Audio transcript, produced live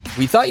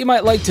We thought you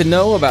might like to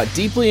know about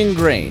Deeply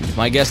Ingrained.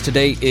 My guest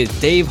today is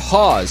Dave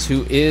Haughs,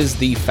 who is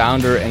the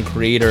founder and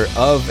creator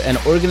of an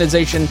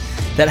organization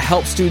that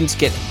helps students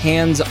get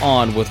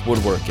hands-on with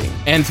woodworking.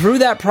 And through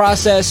that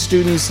process,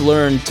 students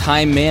learn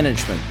time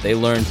management, they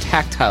learn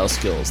tactile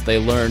skills, they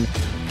learn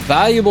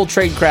valuable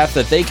tradecraft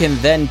that they can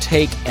then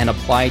take and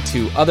apply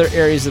to other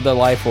areas of their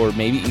life or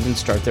maybe even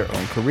start their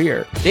own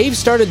career. Dave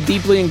started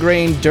Deeply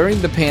Ingrained during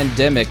the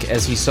pandemic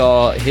as he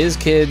saw his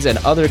kids and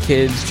other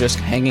kids just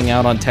hanging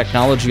out on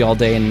technology all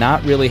day and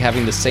not really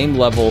having the same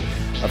level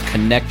of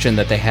connection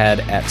that they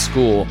had at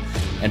school.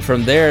 And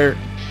from there,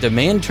 the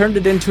man turned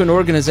it into an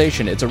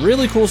organization. It's a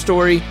really cool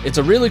story,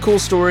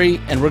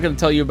 and we're going to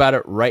tell you about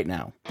it right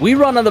now. We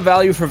run on the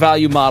value for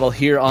value model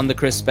here on the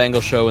Chris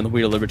Spangle Show and the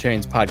We Are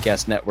Libertarians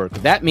Podcast Network.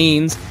 That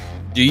means,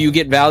 do you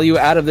get value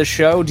out of the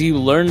show? Do you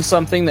learn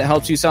something that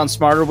helps you sound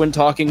smarter when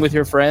talking with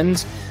your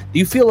friends? Do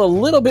you feel a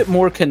little bit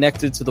more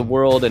connected to the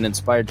world and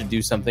inspired to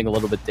do something a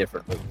little bit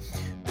differently?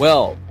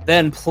 Well,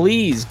 then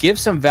please give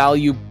some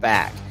value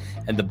back.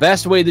 And the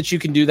best way that you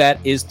can do that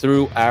is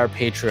through our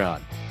Patreon.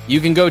 You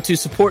can go to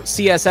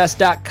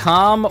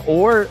supportcss.com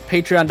or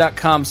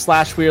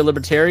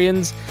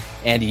patreon.com/wearelibertarians,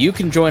 and you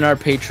can join our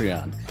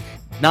Patreon.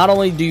 Not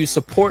only do you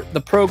support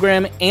the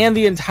program and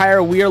the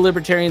entire We Are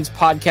Libertarians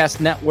podcast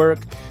network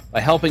by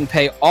helping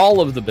pay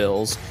all of the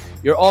bills,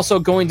 you're also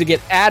going to get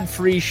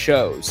ad-free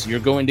shows. You're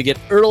going to get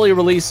early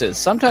releases,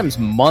 sometimes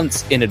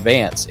months in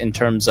advance in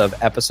terms of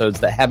episodes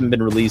that haven't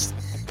been released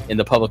in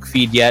the public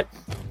feed yet.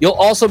 You'll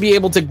also be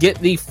able to get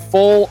the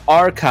full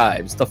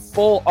archives, the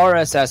full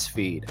RSS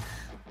feed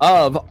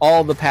of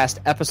all the past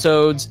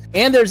episodes.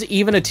 And there's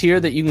even a tier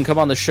that you can come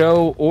on the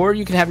show, or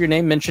you can have your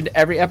name mentioned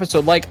every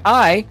episode like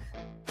I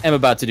am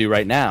about to do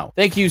right now.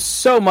 Thank you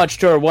so much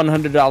to our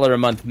 $100 a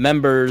month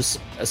members,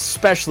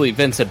 especially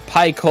Vincent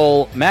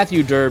Pikol,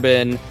 Matthew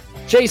Durbin,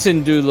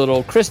 Jason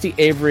Doolittle, Christy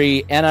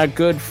Avery, and our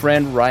good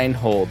friend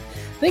Reinhold.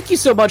 Thank you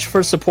so much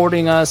for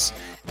supporting us,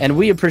 and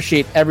we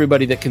appreciate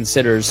everybody that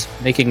considers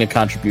making a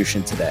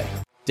contribution today.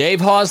 Dave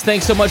Haughs,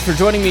 thanks so much for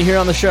joining me here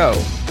on the show.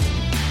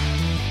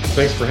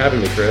 Thanks for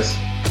having me, Chris.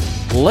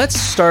 Let's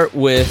start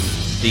with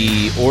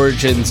the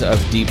origins of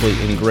Deeply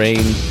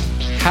Ingrained.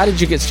 How did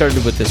you get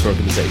started with this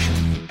organization?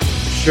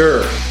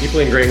 Sure.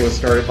 Deeply Ingrained was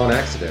started on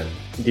accident.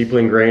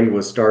 Deeply Ingrained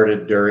was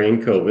started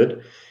during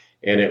COVID,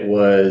 and it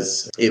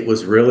was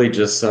really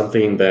just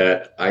something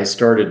that I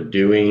started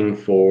doing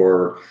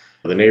for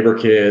the neighbor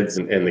kids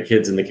and the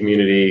kids in the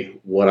community.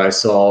 What I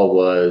saw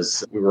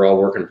was we were all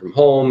working from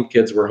home,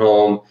 kids were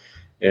home,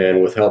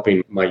 and with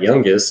helping my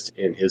youngest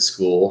in his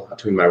school,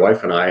 between my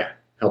wife and I,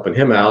 helping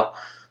him out,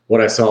 what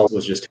I saw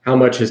was just how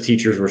much his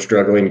teachers were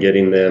struggling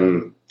getting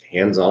them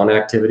hands-on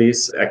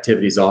activities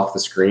off the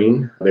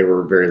screen. They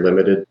were very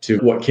limited to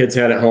what kids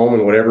had at home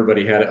and what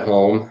everybody had at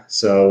home.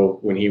 So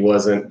when he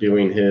wasn't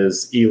doing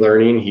his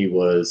e-learning, he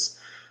was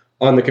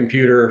on the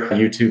computer,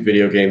 YouTube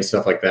video games,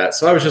 stuff like that.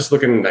 So I was just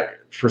looking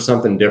for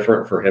something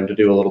different for him to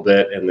do a little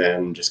bit, and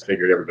then just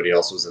figured everybody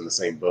else was in the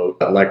same boat.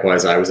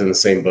 Likewise, I was in the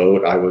same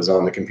boat. I was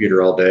on the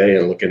computer all day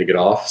and looking to get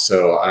off.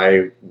 So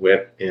I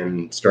went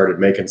and started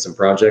making some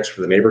projects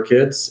for the neighbor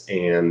kids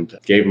and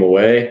gave them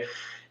away.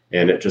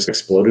 And it just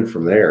exploded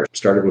from there.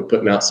 Started with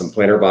putting out some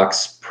planter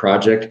box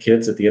project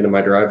kits at the end of my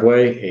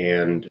driveway.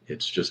 And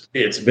it's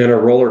been a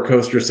roller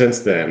coaster since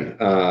then.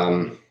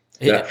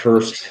 That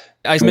first...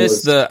 I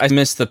miss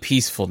the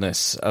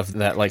peacefulness of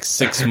that, like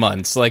 6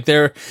 months. Like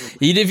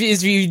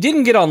if you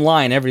didn't get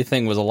online,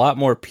 everything was a lot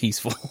more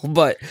peaceful.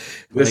 But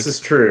this is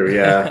true,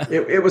 yeah.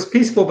 It was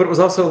peaceful, but it was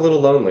also a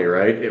little lonely,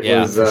 right? It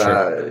was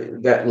sure.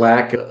 That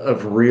lack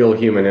of real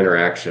human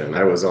interaction.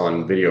 I was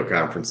on video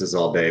conferences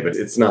all day, but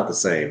it's not the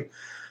same.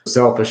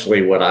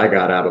 Selfishly, what I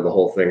got out of the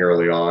whole thing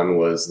early on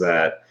was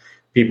that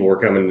people were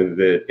coming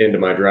into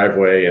my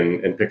driveway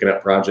and picking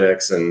up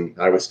projects, and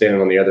I was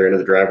standing on the other end of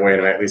the driveway,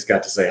 and I at least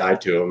got to say hi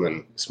to them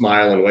and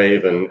smile and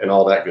wave and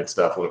all that good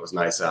stuff when it was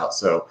nice out.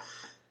 So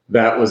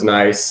that was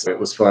nice. It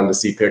was fun to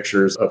see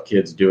pictures of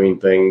kids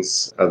doing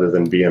things other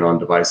than being on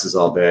devices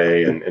all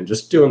day and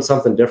just doing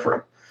something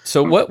different.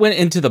 So what went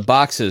into the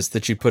boxes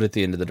that you put at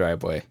the end of the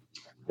driveway?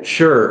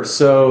 Sure.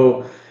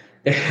 So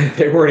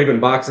they weren't even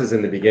boxes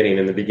in the beginning.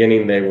 In the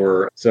beginning, they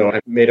were, so I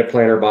made a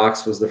planter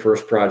box was the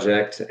first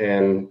project,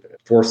 and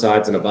 4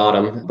 sides and a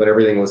bottom, but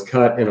everything was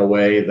cut in a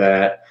way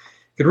that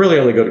could really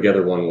only go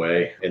together one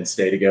way and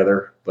stay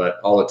together. But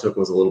all it took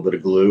was a little bit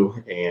of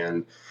glue.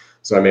 And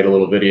so I made a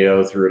little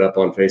video, threw it up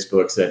on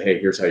Facebook, said, hey,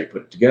 here's how you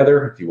put it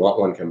together. If you want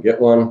one, come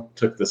get one.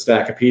 Took the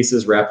stack of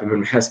pieces, wrapped them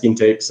in masking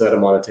tape, set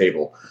them on a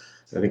table.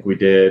 I think we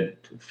did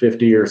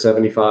 50 or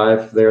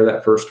 75 there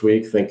that first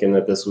week, thinking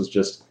that this was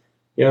just,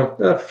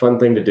 a fun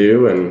thing to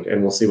do,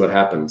 and we'll see what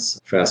happens.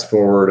 Fast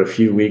forward a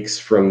few weeks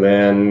from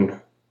then,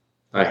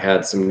 I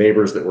had some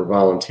neighbors that were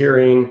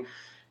volunteering,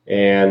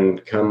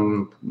 and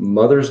come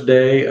Mother's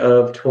Day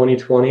of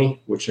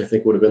 2020, which I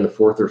think would have been the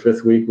 4th or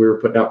 5th week we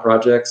were putting out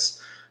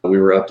projects, we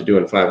were up to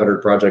doing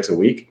 500 projects a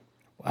week.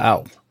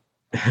 Wow.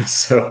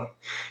 So,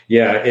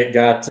 yeah, it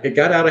got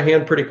out of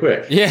hand pretty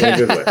quick. Yeah.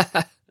 In a good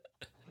way.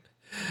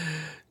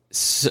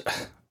 So,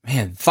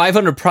 Man,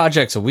 500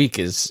 projects a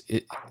week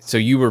so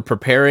you were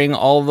preparing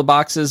all the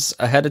boxes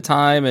ahead of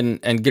time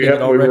and getting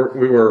it all ready?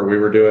 We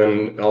were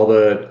doing all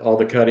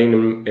the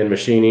cutting and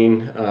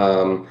machining,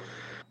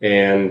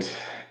 and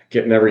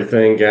getting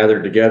everything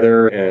gathered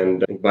together.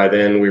 And by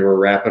then we were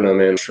wrapping them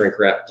in shrink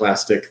wrap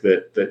plastic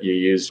that you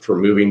use for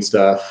moving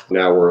stuff.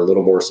 Now we're a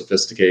little more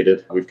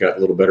sophisticated. We've got a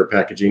little better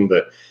packaging,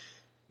 but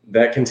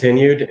that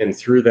continued. And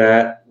through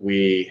that,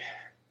 we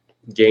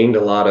gained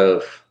a lot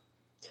of,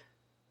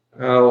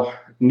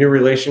 new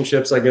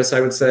relationships, I guess I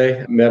would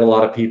say. Met a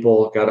lot of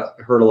people,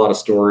 heard a lot of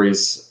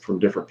stories from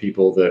different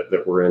people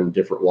that were in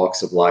different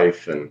walks of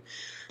life and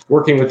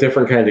working with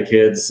different kind of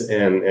kids.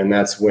 And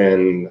that's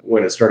when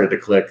it started to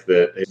click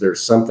that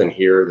there's something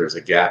here, there's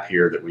a gap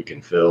here that we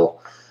can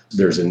fill.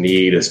 There's a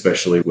need,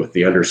 especially with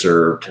the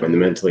underserved and the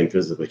mentally and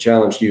physically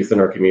challenged youth in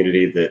our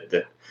community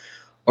that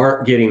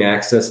aren't getting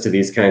access to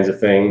these kinds of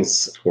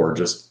things or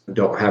just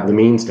don't have the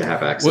means to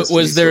have access.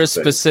 Was there a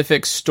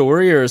specific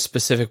story or a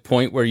specific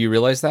point where you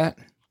realized that?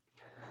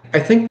 I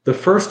think the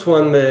first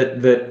one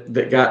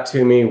that got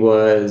to me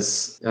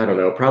was, I don't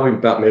know, probably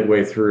about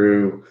midway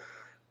through.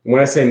 When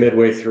I say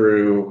midway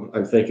through,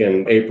 I'm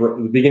thinking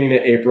April, the beginning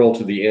of April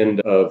to the end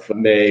of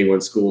May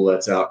when school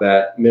lets out.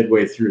 That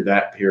midway through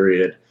that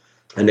period,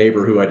 a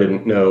neighbor who I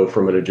didn't know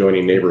from an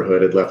adjoining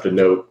neighborhood had left a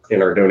note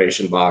in our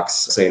donation box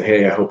saying,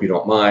 "Hey, I hope you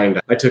don't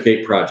mind. I took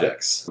 8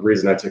 projects. The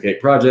reason I took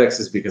 8 projects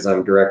is because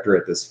I'm director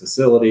at this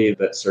facility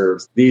that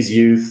serves these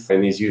youth,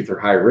 and these youth are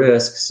high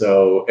risk.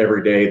 So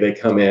every day they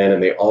come in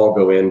and they all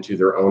go into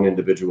their own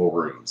individual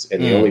rooms.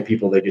 And the only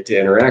people they get to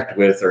interact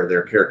with are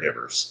their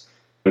caregivers.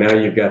 Now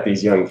you've got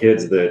these young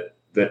kids that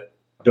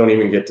don't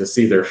even get to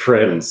see their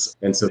friends."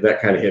 And so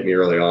that kind of hit me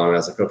early on. I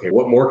was like, okay,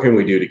 what more can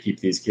we do to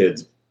keep these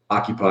kids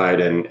occupied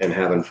and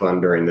having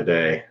fun during the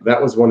day? That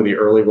was one of the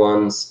early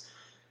ones.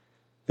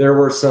 There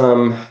were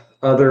some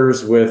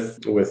others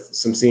with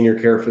some senior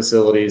care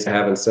facilities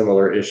having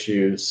similar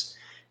issues.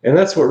 And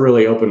that's what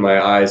really opened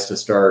my eyes to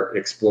start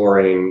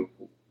exploring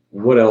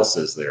what else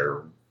is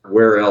there?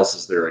 Where else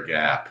is there a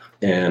gap?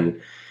 And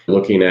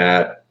looking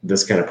at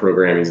this kind of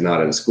programming is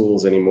not in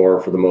schools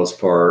anymore for the most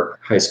part.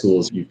 High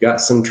schools, you've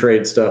got some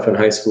trade stuff in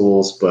high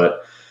schools,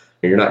 but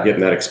you're not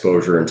getting that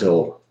exposure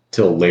until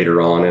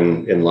later on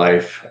in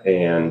life.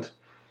 And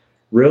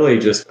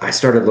really I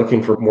started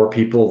looking for more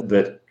people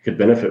that could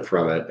benefit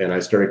from it. And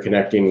I started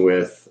connecting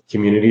with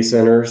community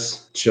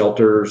centers,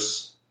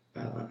 shelters,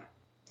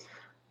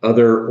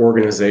 other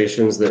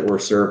organizations that were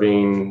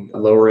serving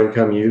lower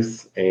income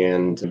youth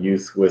and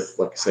youth with,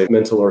 like I say,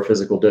 mental or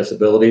physical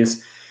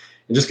disabilities.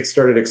 And just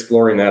started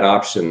exploring that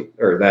option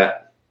or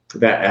that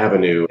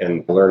avenue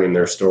and learning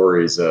their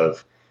stories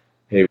of,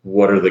 hey,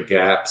 what are the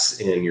gaps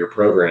in your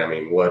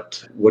programming?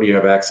 What do you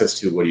have access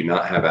to? What do you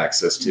not have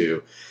access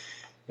to?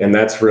 And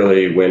that's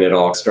really when it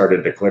all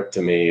started to click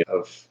to me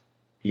of,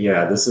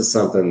 yeah, this is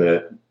something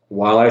that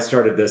while I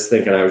started this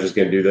thinking I was just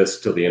going to do this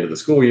till the end of the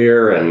school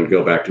year and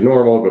go back to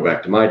normal, go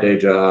back to my day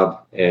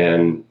job.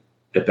 And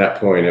at that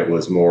point, it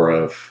was more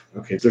of,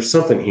 okay, there's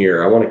something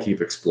here. I want to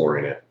keep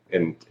exploring it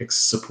and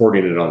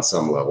supporting it on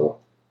some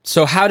level.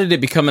 So how did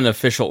it become an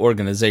official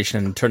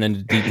organization and turn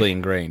into Deeply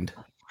Ingrained?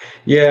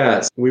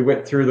 Yeah, we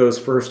went through those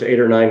first 8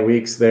 or 9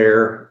 weeks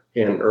there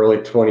in early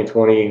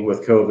 2020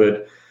 with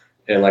COVID.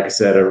 And like I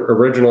said,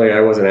 originally I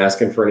wasn't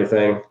asking for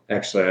anything.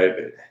 Actually, I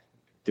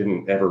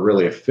didn't ever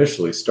really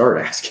officially start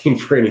asking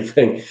for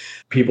anything.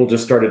 People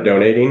just started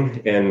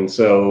donating. And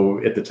so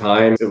at the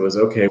time it was,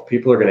 okay,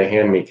 people are going to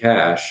hand me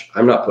cash.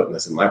 I'm not putting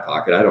this in my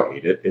pocket. I don't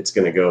need it. It's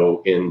going to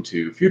go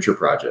into future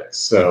projects.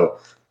 So,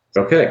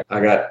 okay,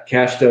 I got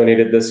cash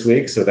donated this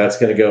week. So that's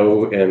going to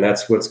go, and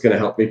that's what's going to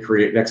help me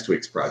create next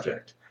week's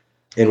project.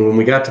 And when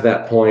we got to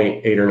that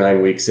point, 8 or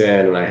 9 weeks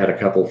in, and I had a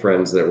couple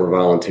friends that were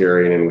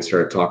volunteering and we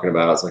started talking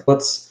about it, I was like,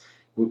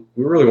 we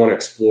really want to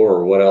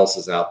explore what else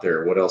is out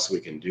there, what else we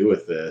can do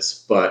with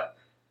this. But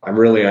I'm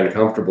really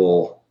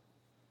uncomfortable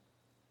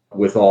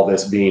with all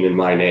this being in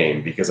my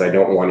name because I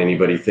don't want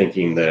anybody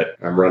thinking that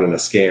I'm running a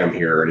scam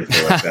here or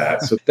anything like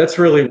that. So that's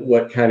really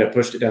what kind of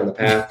pushed it down the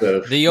path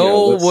of the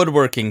old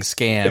woodworking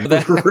scam.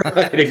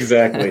 Right,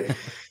 exactly.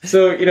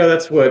 So,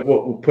 that's what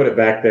put it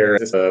back there.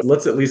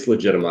 Let's at least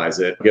legitimize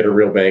it, get a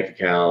real bank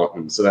account.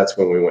 And so that's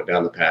when we went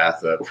down the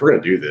path of, if we're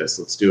going to do this,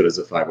 let's do it as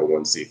a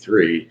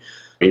 501c3,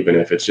 even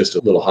if it's just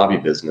a little hobby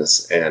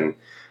business. And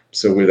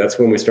so that's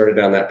when we started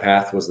down that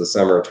path, was the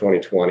summer of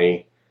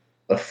 2020.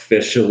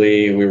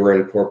 Officially, we were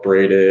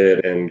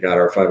incorporated and got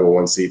our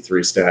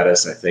 501c3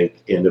 status, I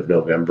think, end of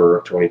November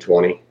of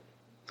 2020.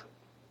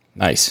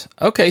 Nice.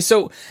 Okay,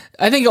 so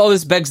I think all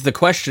this begs the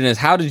question is,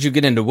 how did you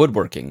get into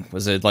woodworking?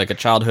 Was it like a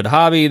childhood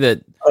hobby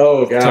that?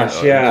 Oh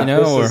gosh, yeah.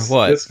 Or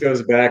what? This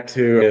goes back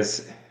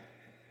as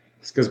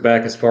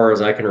far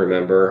as I can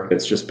remember.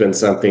 It's just been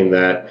something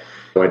that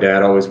my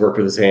dad always worked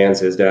with his hands.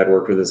 His dad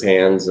worked with his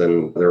hands,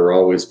 and there were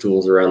always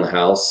tools around the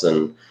house.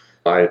 And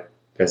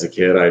as a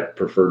kid, I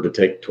preferred to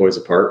take toys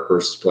apart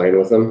versus playing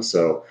with them.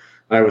 So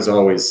I was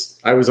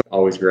always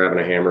grabbing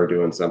a hammer,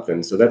 doing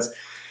something. So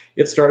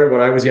it started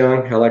when I was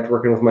young. I liked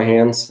working with my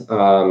hands.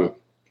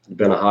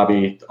 been a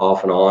hobby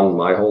off and on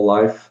my whole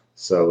life.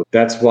 So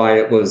that's why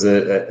it was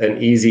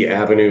an easy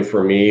avenue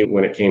for me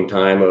when it came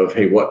time of,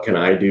 hey, what can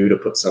I do to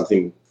put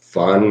something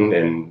fun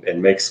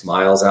and make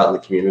smiles out in the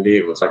community?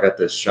 It was, I got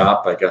this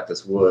shop, I got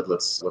this wood,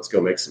 let's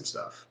go make some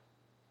stuff.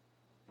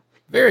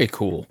 Very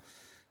cool.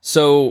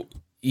 So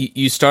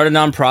you start a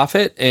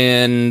nonprofit,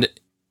 and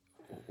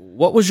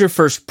what was your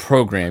first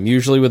program?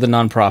 Usually with a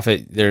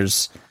nonprofit,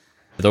 there's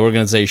the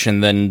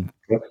organization then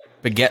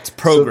begets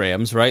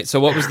programs, right? So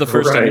what was the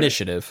first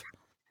initiative?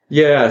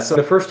 Yeah, so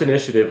the first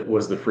initiative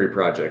was the free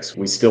projects.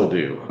 We still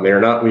do. They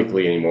are not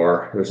weekly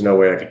anymore. There's no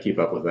way I could keep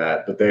up with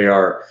that, but they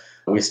are.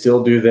 We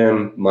still do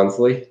them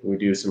monthly. We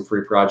do some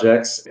free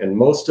projects, and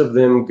most of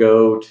them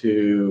go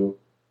to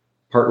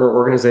partner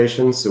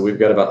organizations. So we've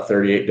got about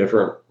 38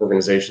 different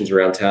organizations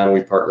around town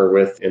we partner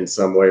with in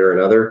some way or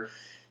another.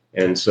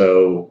 And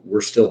so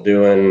we're still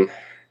doing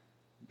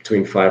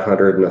between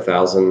 500 and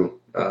 1,000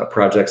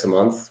 projects a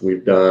month.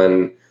 We've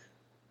done,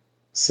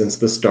 since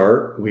the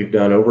start, we've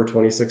done over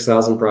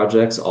 26,000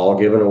 projects, all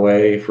given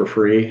away for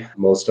free.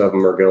 Most of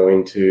them are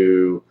going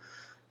to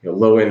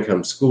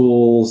low-income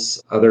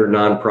schools, other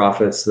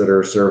nonprofits that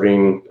are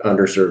serving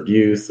underserved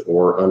youth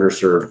or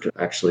underserved,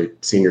 actually,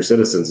 senior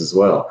citizens as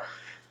well.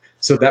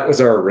 So that was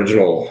our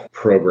original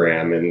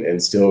program,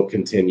 and still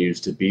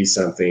continues to be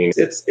something.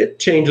 It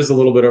changes a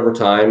little bit over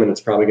time, and it's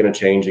probably going to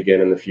change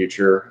again in the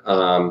future.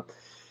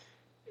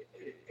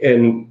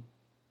 And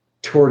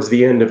towards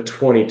the end of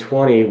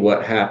 2020,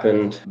 what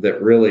happened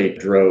that really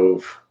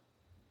drove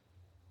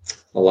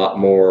a lot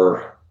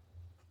more,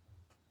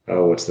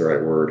 what's the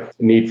right word?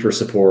 Need for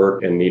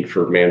support and need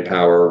for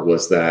manpower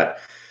was that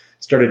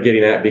started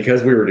getting at,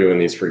 because we were doing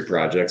these free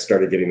projects,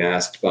 started getting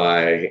asked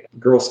by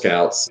Girl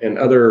Scouts and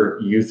other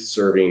youth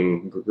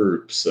serving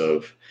groups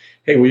of,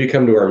 hey, will you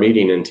come to our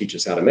meeting and teach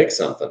us how to make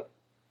something?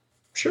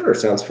 Sure,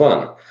 sounds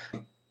fun.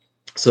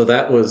 So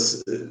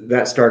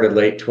that started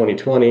late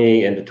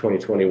 2020 into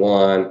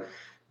 2021.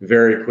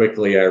 Very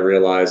quickly, I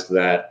realized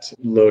that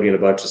loading a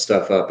bunch of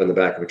stuff up in the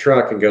back of a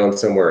truck and going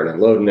somewhere and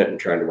unloading it and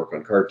trying to work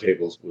on card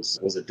tables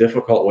was a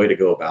difficult way to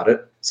go about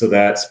it. So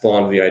that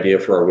spawned the idea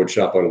for our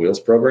Woodshop on Wheels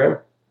program.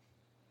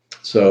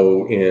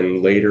 So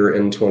later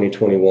in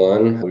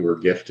 2021, we were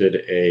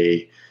gifted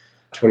a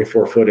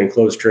 24-foot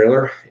enclosed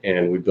trailer,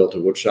 and we built a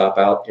wood shop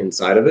out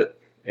inside of it.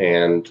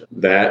 And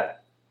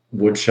that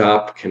wood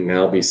shop can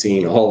now be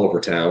seen all over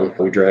town.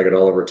 We drag it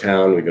all over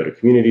town. We go to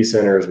community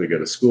centers, we go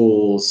to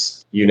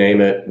schools, you name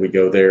it, we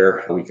go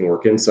there. We can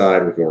work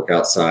inside, we can work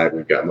outside.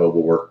 We've got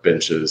mobile work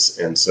benches.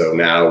 And so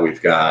now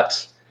we've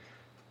got,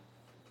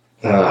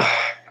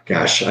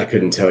 I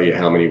couldn't tell you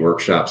how many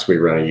workshops we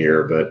run a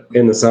year, but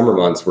in the summer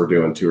months, we're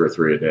doing 2 or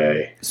 3 a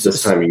day.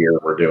 This time of year,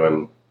 we're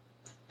doing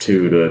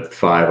 2 to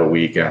 5 a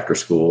week after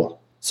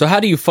school. So how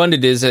do you fund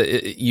it? Is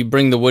it you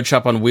bring the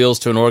Woodshop on Wheels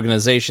to an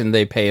organization,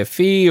 they pay a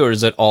fee, or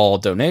is it all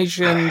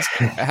donations?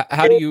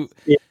 How do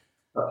you?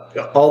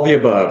 All the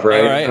above,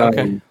 right? All right,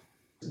 okay.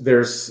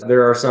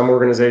 There are some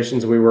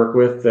organizations we work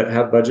with that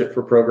have budget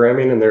for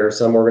programming, and there are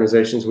some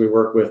organizations we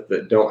work with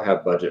that don't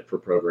have budget for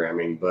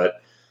programming.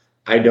 But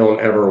I don't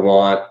ever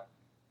want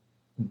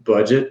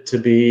budget to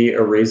be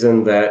a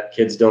reason that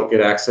kids don't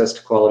get access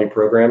to quality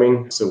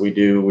programming. So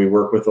we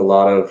work with a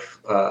lot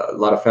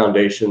of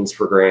foundations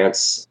for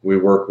grants. We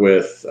work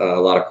with a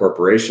lot of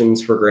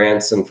corporations for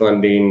grants and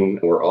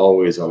funding. We're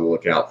always on the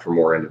lookout for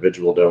more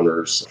individual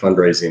donors.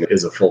 Fundraising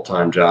is a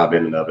full-time job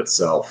in and of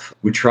itself.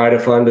 We try to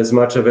fund as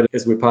much of it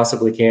as we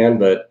possibly can,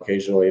 but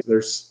occasionally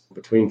there's,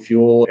 between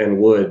fuel and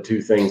wood,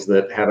 2 things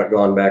that haven't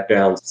gone back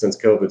down since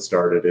COVID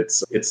started.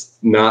 It's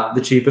not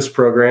the cheapest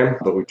program,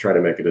 but we try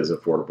to make it as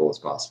affordable as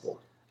possible.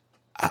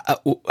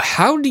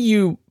 How do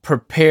you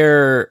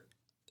prepare?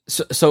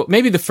 So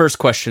maybe the first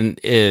question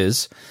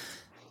is,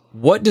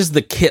 what does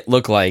the kit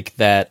look like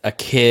that a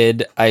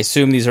kid, I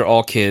assume these are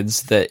all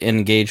kids that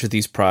engage with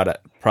these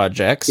projects.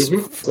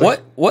 Mm-hmm.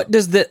 What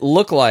does that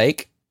look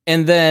like?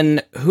 And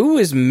then who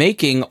is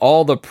making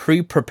all the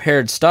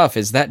pre-prepared stuff?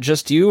 Is that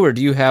just you, or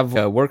do you have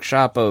a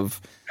workshop of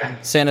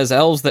Santa's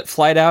elves that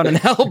fly down and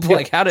help?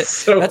 Like, that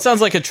sounds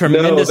like a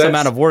tremendous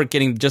amount of work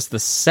getting just the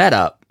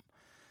setup.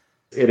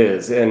 It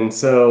is. And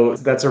so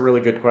that's a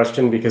really good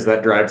question, because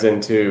that drives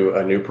into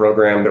a new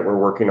program that we're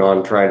working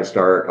on trying to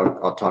start.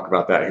 I'll talk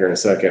about that here in a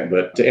second.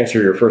 But to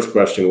answer your first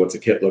question, what's a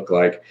kit look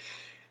like?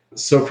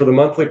 So for the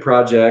monthly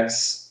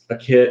projects, a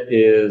kit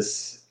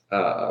is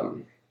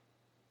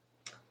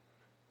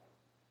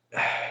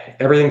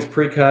everything's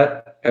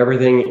pre-cut.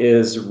 Everything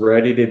is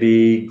ready to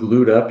be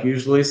glued up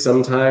usually.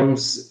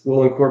 Sometimes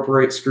we'll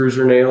incorporate screws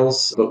or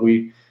nails, but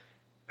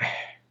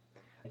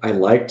I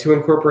like to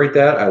incorporate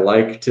that. I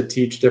like to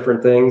teach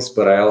different things,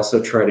 but I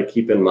also try to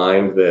keep in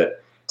mind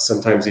that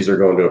sometimes these are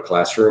going to a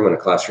classroom, and a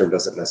classroom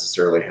doesn't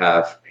necessarily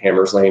have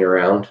hammers laying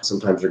around.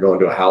 Sometimes they're going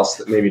to a house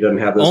that maybe doesn't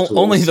have those tools.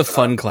 Only the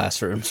fun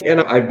classrooms.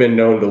 And I've been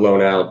known to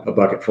loan out a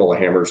bucket full of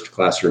hammers to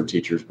classroom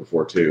teachers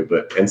before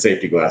too, and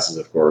safety glasses,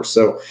 of course.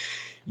 So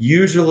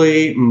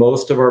usually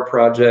most of our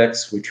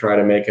projects, we try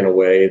to make in a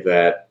way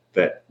that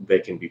they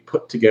can be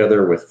put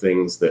together with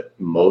things that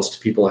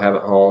most people have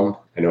at home.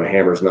 I know a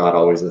hammer's not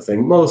always the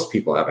thing. Most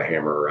people have a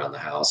hammer around the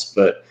house,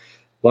 but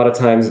a lot of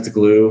times it's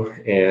glue,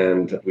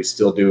 and we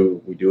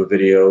do a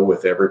video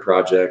with every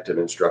project, an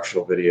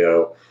instructional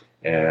video,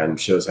 and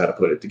shows how to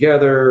put it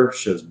together,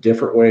 shows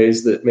different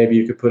ways that maybe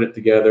you could put it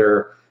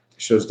together,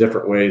 shows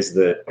different ways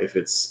that if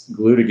it's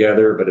glued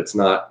together, but it's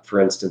not, for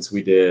instance,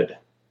 we did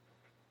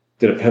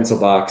a pencil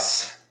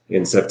box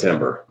in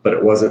September, but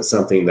it wasn't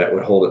something that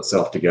would hold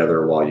itself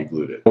together while you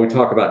glued it. We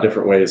talk about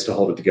different ways to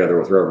hold it together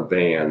with rubber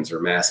bands or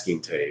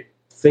masking tape,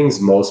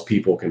 things most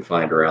people can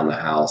find around the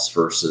house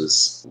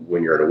versus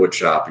when you're at a wood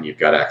shop and you've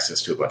got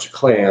access to a bunch of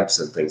clamps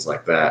and things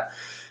like that.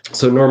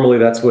 So normally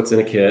that's what's in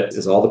a kit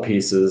is all the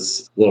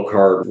pieces, a little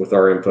card with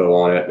our info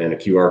on it and a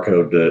QR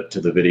code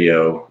to the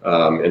video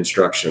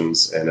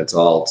instructions, and it's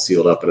all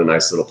sealed up in a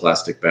nice little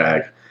plastic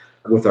bag.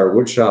 With our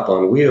wood shop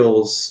on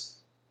wheels,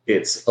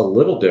 it's a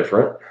little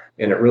different,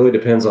 and it really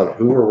depends on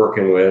who we're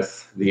working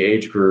with, the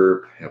age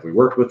group, have we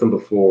worked with them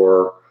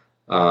before,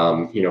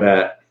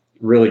 that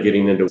really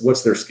getting into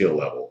what's their skill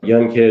level.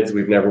 Young kids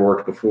we've never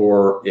worked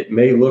before, it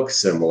may look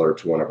similar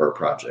to one of our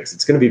projects.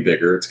 It's going to be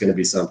bigger. It's going to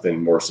be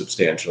something more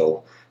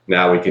substantial.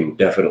 Now we can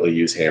definitely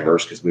use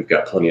hammers because we've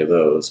got plenty of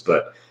those,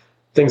 but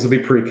things will be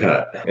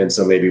pre-cut. And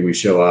so maybe we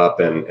show up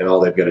and all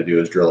they've got to do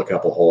is drill a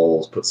couple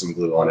holes, put some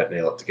glue on it,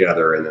 nail it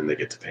together, and then they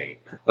get to paint.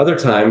 Other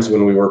times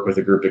when we work with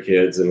a group of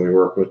kids and we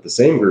work with the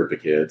same group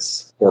of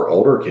kids or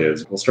older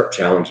kids, we'll start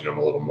challenging them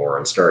a little more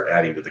and start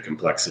adding to the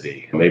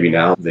complexity. Maybe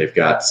now they've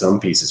got some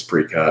pieces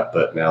pre-cut,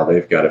 but now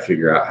they've got to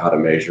figure out how to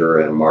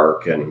measure and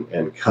mark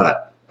and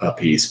cut a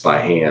piece by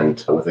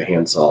hand with a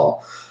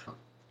handsaw.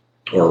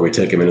 Or we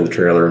take them into the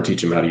trailer and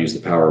teach them how to use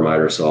the power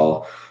miter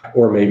saw.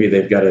 Or maybe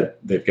they've got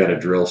to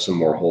drill some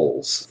more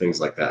holes,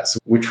 things like that. So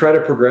we try to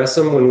progress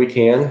them when we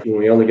can. When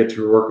we only get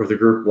to work with a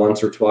group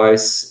once or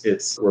twice,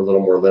 we're a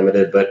little more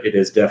limited, but it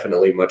is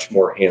definitely much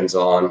more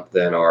hands-on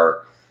than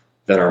our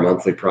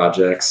monthly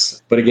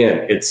projects. But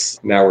again,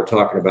 now we're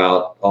talking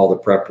about all the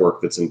prep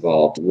work that's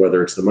involved,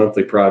 whether it's the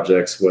monthly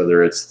projects,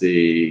 whether it's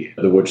the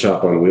wood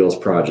shop on wheels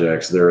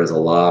projects. There is a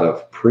lot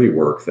of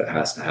pre-work that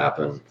has to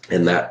happen,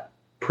 and that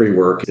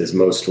pre-work is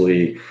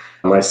mostly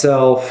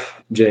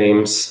myself,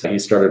 James. He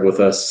started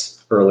with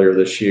us earlier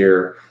this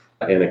year,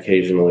 and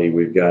occasionally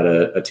we've got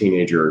a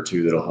teenager or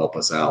two that'll help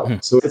us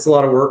out. So it's a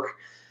lot of work.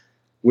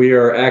 We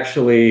are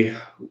actually,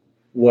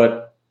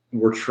 what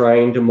we're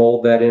trying to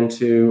mold that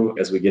into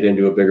as we get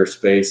into a bigger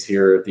space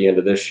here at the end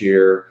of this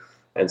year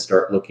and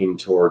start looking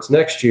towards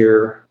next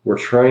year, we're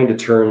trying to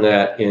turn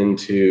that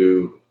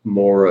into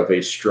more of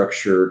a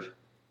structured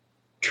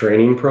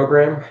training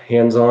program,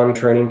 hands-on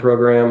training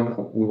program.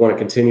 We want to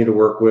continue to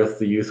work with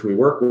the youth we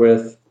work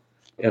with.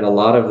 And a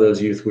lot of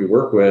those youth we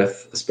work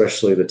with,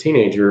 especially the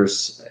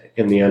teenagers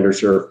in the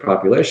underserved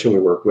population we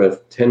work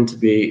with, tend to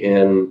be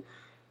in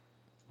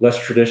less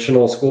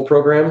traditional school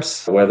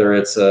programs, whether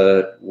it's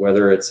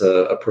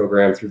a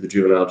program through the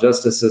juvenile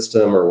justice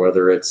system or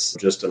whether it's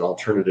just an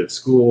alternative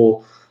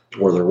school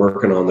or they're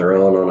working on their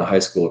own on a high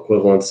school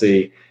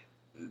equivalency.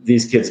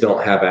 These kids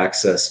don't have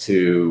access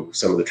to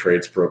some of the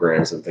trades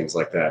programs and things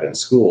like that in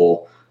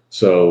school.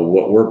 So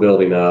what we're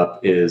building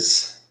up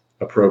is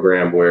a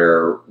program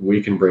where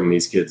we can bring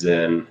these kids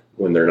in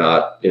when they're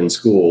not in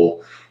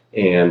school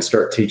and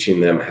start teaching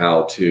them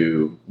how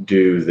to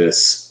do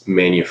this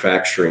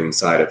manufacturing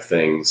side of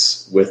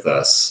things with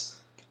us.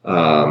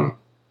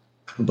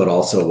 But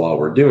also while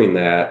we're doing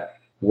that,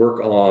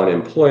 work on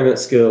employment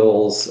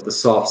skills, the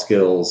soft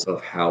skills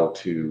of how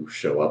to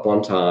show up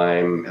on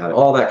time,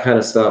 all that kind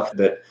of stuff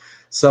that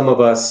some of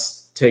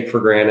us take for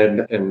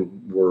granted and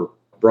were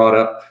brought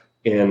up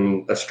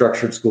in a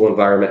structured school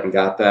environment and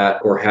got that,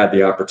 or had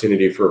the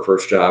opportunity for a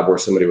first job where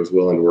somebody was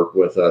willing to work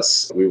with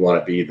us. We want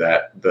to be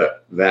that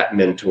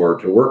mentor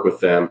to work with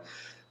them.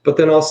 But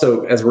then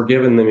also, as we're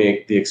giving them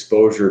the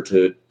exposure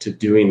to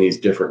doing these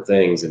different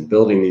things and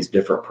building these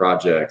different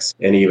projects,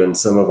 and even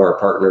some of our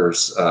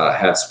partners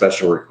have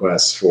special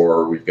requests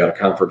for, we've got a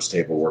conference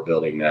table we're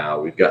building now,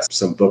 we've got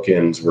some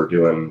bookends we're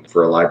doing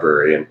for a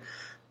library. And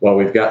while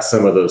we've got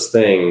some of those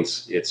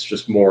things, it's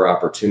just more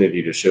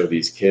opportunity to show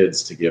these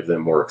kids, to give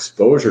them more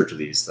exposure to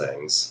these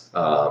things,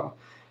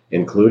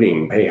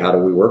 including, hey, how do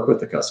we work with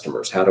the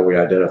customers? How do we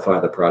identify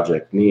the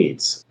project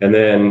needs? And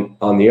then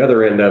on the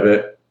other end of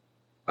it,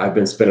 I've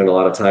been spending a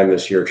lot of time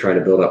this year trying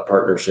to build up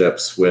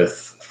partnerships with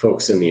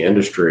folks in the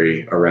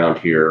industry around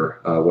here,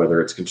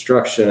 whether it's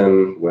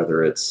construction,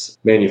 whether it's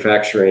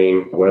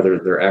manufacturing, whether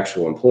they're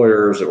actual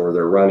employers or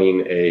they're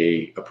running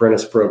a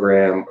apprentice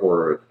program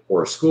or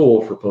a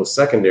school for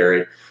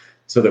post-secondary,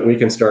 so that we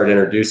can start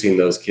introducing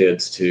those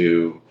kids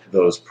to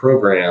those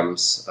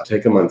programs,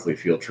 take a monthly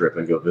field trip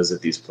and go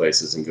visit these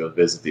places and go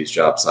visit these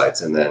job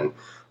sites. And then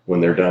when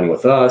they're done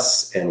with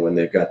us and when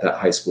they've got that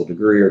high school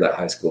degree or that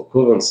high school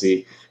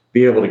equivalency,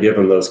 be able to give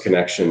them those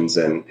connections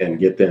and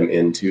get them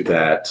into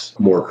that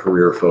more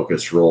career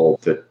focused role,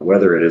 that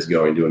whether it is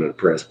going to an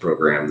apprentice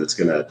program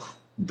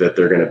that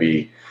they're going to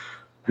be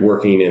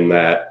working in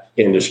that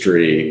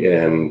industry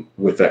and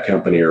with that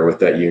company or with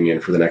that union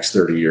for the next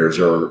 30 years,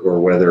 or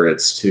whether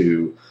it's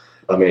to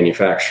a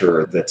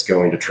manufacturer that's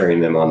going to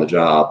train them on the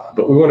job.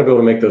 But we want to be able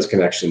to make those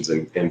connections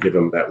and give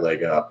them that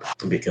leg up,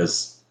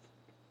 because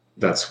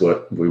that's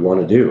what we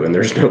want to do. And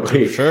there's no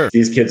way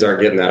these kids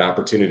aren't getting that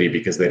opportunity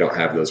because they don't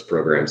have those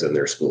programs in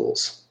their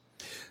schools.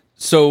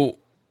 So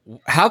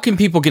how can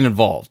people get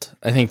involved?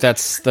 I think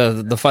that's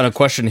the final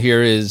question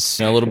here is,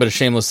 a little bit of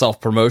shameless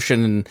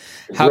self-promotion. And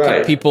how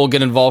can people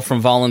get involved,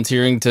 from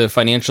volunteering to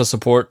financial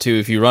support to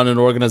if you run an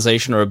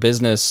organization or a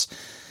business?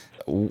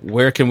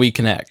 Where can we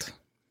connect?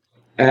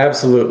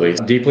 Absolutely.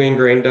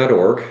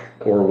 deeplyingrained.org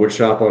or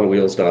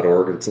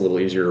woodshoponwheels.org. It's a little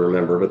easier to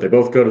remember, but they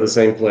both go to the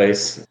same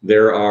place.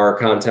 There are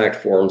contact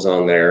forms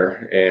on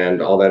there,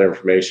 and all that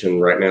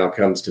information right now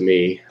comes to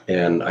me,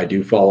 and I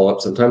do follow up.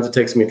 Sometimes it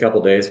takes me a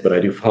couple days, but I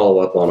do follow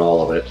up on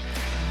all of it.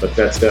 But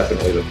that's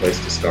definitely the place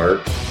to start,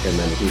 and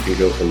then we can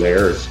go from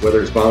there.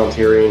 Whether it's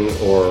volunteering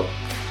or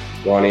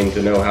wanting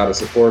to know how to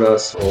support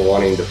us, or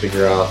wanting to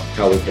figure out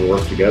how we can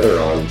work together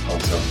on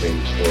something,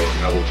 or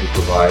how we can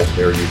provide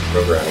their youth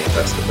programming,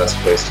 that's the best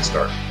place to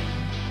start.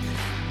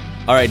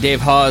 All right, Dave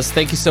Haughs,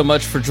 thank you so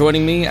much for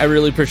joining me. I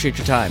really appreciate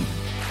your time.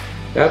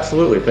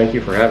 Absolutely. Thank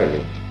you for having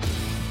me.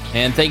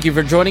 And thank you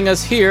for joining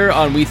us here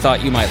on We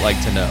Thought You Might Like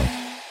to Know.